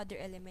other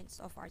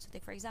elements of art. So,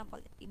 take for example,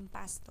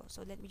 impasto.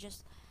 So, let me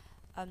just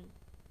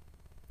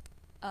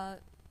uh,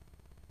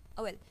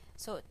 oh well,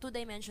 so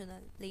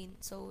two-dimensional plane.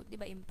 So, di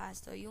ba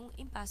impasto? Yung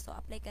impasto,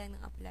 apply ka lang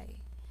ng apply.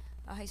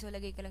 Okay, so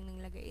lagay ka lang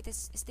ng lagay. It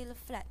is still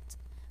flat.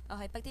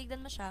 Okay, pag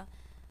tignan mo siya,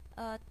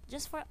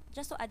 just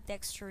to add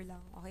texture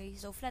lang. Okay,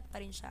 so flat pa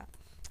rin siya.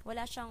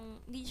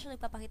 Hindi siya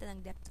nagpapakita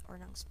ng depth or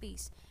ng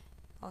space.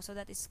 Oh, so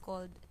that is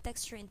called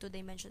texture in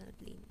two-dimensional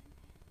plane.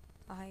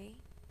 Okay,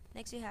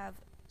 next we have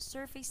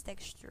surface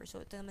texture.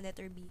 So, ito naman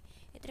letter B.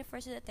 It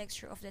refers to the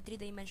texture of the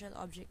three-dimensional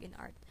object in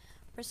art.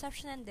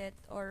 Perception and depth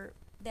or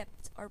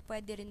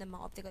pwede rin namang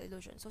optical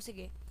illusion. So,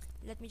 sige,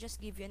 let me just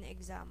give you an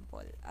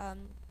example.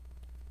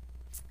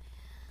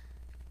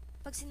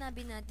 Pag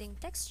sinabi nating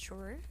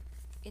texture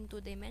in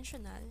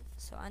two-dimensional,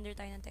 so under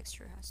tayo ng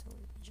texture ha. So,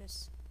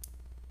 just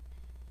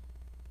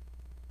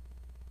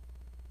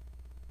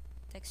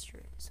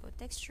texture. So,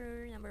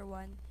 texture, number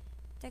 1,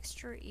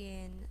 texture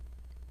in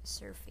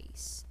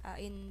surface,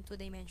 in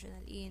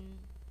two-dimensional, in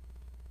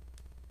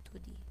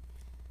 2D.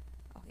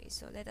 Okay,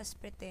 so let us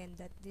pretend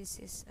that this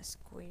is a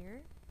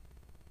square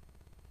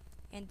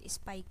and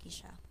spiky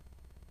siya.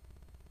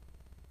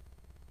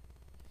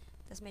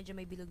 Tapos medyo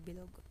may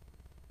bilog-bilog.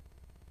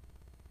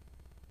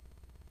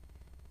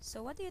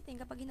 So, what do you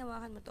think kapag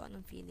hinawakan mo to,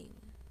 anong feeling?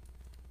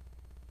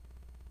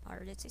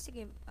 Or let's say,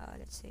 sige,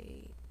 let's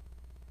say,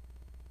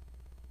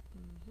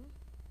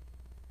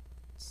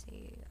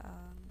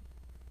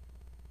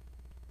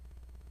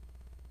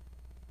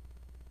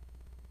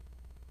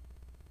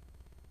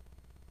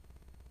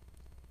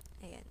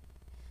 ayan.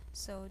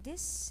 So,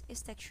 this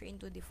is texture in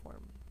 2D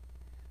form.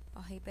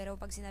 Okay, pero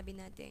pag sinabi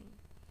natin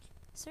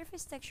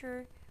surface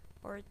texture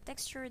or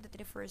texture that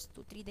refers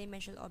to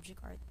three-dimensional object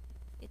art,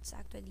 it's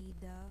actually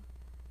the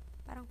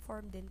parang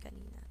form din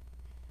kanina.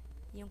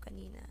 Yung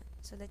kanina.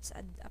 So, let's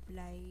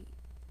apply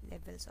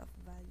levels of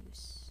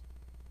values.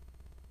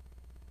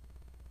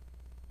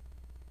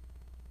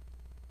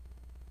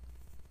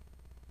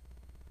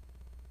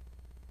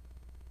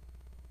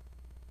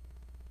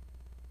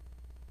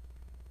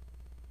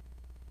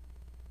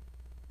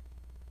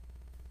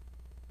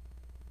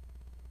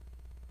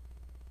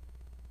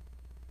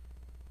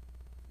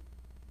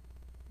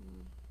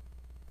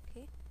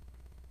 Okay.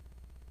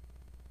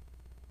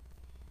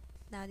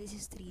 Now, this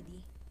is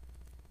 3D.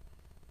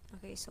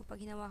 Okay, so pag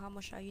hinawakan mo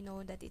siya, you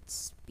know that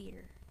it's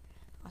sphere.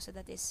 So,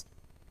 that is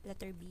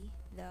letter B,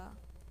 the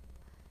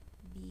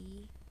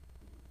B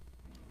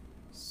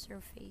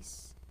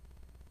surface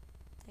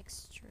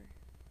texture.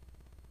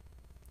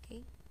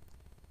 Okay?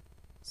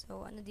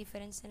 So, ano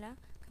difference nila?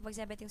 Kapag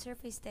sabi natin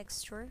surface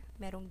texture,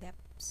 merong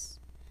depths.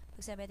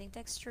 Pag sabi natin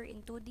texture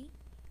in 2D,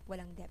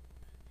 walang depth.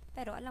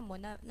 Pero alam mo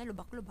na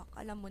lubak-lubak,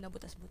 alam mo na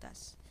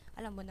butas-butas,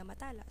 alam mo na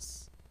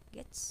matalas.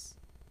 Gets?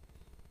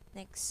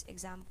 Next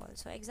example.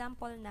 So,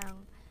 example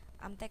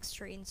ng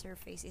texture in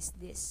surface is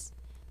this.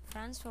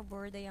 Franz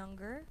Favor the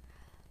Younger,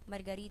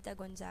 Margarita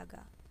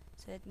Gonzaga.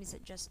 So, let me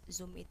just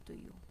zoom it to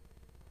you.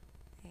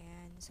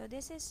 And so,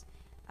 this is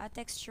a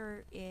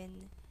texture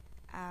in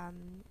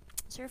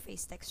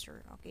surface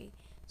texture. Okay?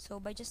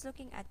 So, by just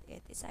looking at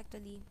it, it's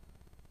actually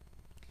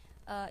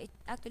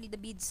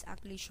the beads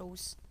actually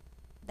shows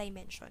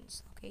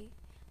dimensions. Okay?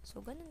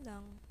 So, ganun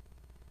lang.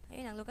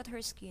 Ayun lang, look at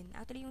her skin.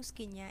 Actually, yung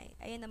skin niya,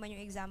 ayan naman yung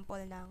example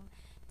ng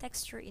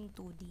texture in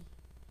 2D.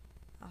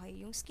 Okay,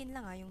 yung skin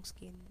lang yung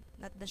skin.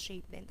 Not the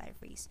shape, the entire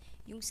face.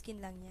 Yung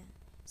skin lang niya.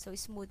 So,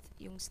 smooth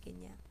yung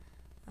skin niya.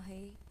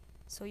 Okay?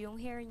 So,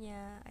 yung hair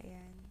niya,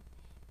 ayan.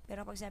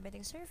 Pero pag sabi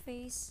natin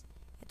surface,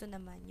 ito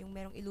naman, yung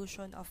merong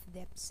illusion of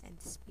depths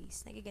and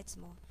space. Nagigets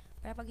mo?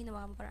 Pero pag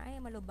ginawa mo, parang, ay,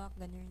 malubak,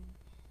 ganun.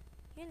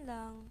 Yun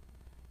lang.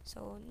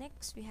 So,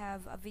 next, we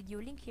have a video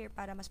link here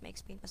para mas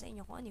ma-explain pa sa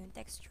inyo kung ano yung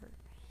texture.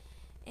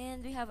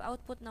 And we have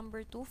output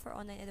number 2 for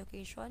online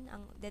education.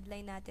 Ang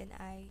deadline natin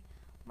ay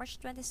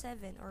March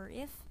 27, or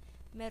if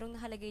merong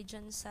nakalagay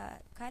dyan sa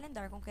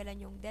calendar kung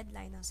kailan yung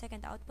deadline ng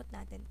second output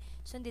natin,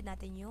 sundin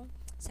natin yung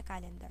sa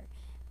calendar.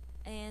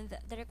 And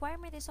the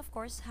requirement is, of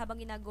course, habang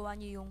ginagawa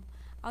nyo yung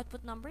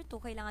output number 2,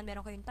 kailangan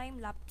meron kayong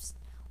time-lapse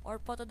or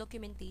photo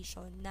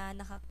documentation na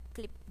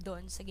naka-clip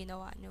doon sa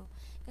ginawa nyo.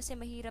 Kasi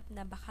mahirap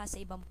na baka sa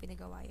ibang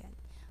pinagawa yan.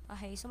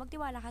 Okay, so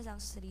magtiwala ka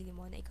lang sa sarili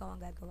mo na ikaw ang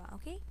gagawa.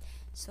 Okay?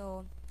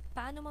 So,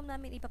 paano mo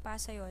namin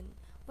ipapasa yon?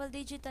 Well,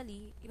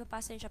 digitally,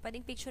 ipapasa nyo siya.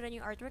 Pwedeng picturean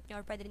yung artwork nyo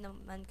or pwede rin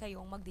naman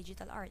kayong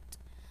mag-digital art.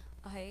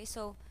 Okay,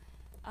 so,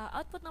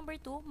 output number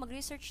 2,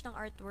 mag-research ng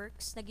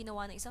artworks na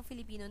ginawa ng isang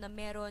Filipino na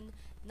meron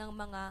ng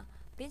mga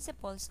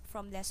principles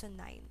from lesson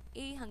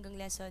 9A hanggang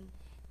lesson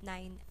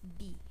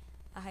 9B.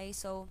 Okay,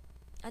 so,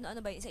 ano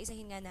ba yun?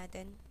 Isa-isahin nga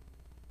natin.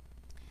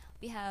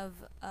 We have,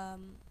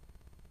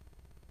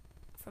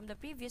 from the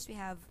previous, we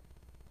have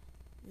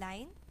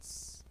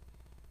lines.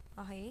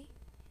 Okay,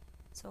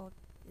 so,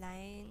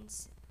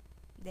 lines,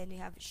 then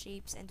we have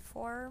shapes and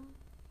form,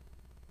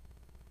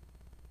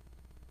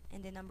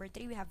 and then number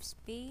 3, we have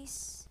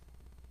space.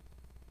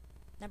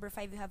 Number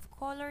 5, we have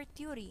color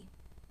theory.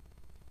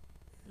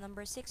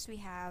 Number 6, we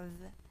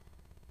have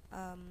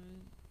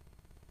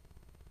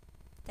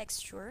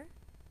texture.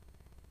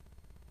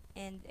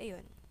 And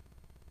ayun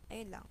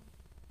lang.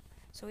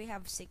 So we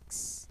have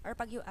 6. Or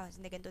pag you,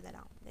 hindi, ganito na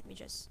lang. Let me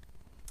just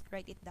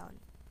write it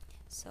down.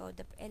 So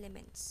the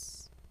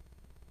elements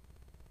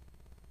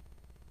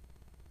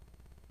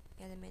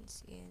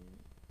in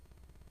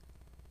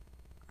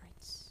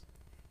arts.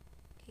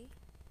 Okay.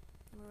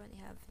 Number 1, we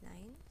have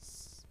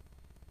lines.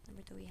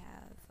 Number 2, we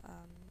have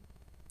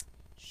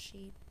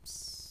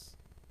shapes.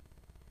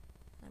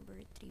 Number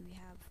 3, we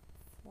have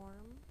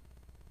form.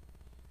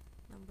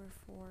 Number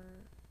 4,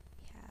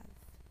 we have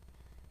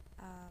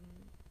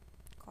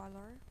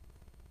color.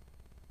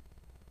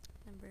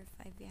 Number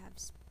 5, we have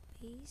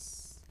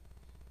space.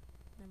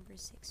 Number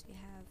 6, we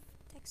have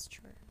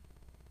texture.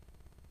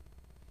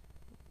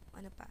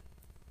 Ano pa?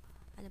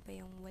 Ano pa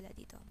yung wala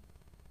dito?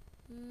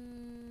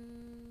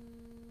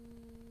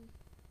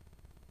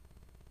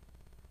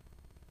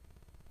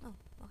 Oh,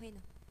 okay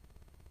na.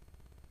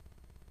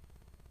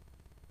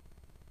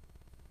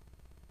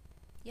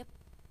 Yep,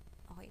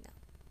 okay na.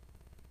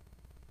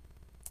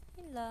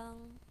 Yun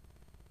lang.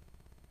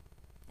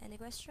 Any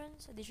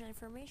questions? Additional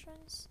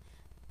informations?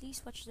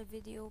 Please watch the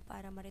video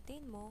para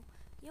ma-retain mo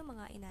yung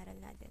mga inaral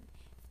natin.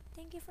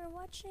 Thank you for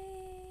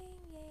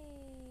watching!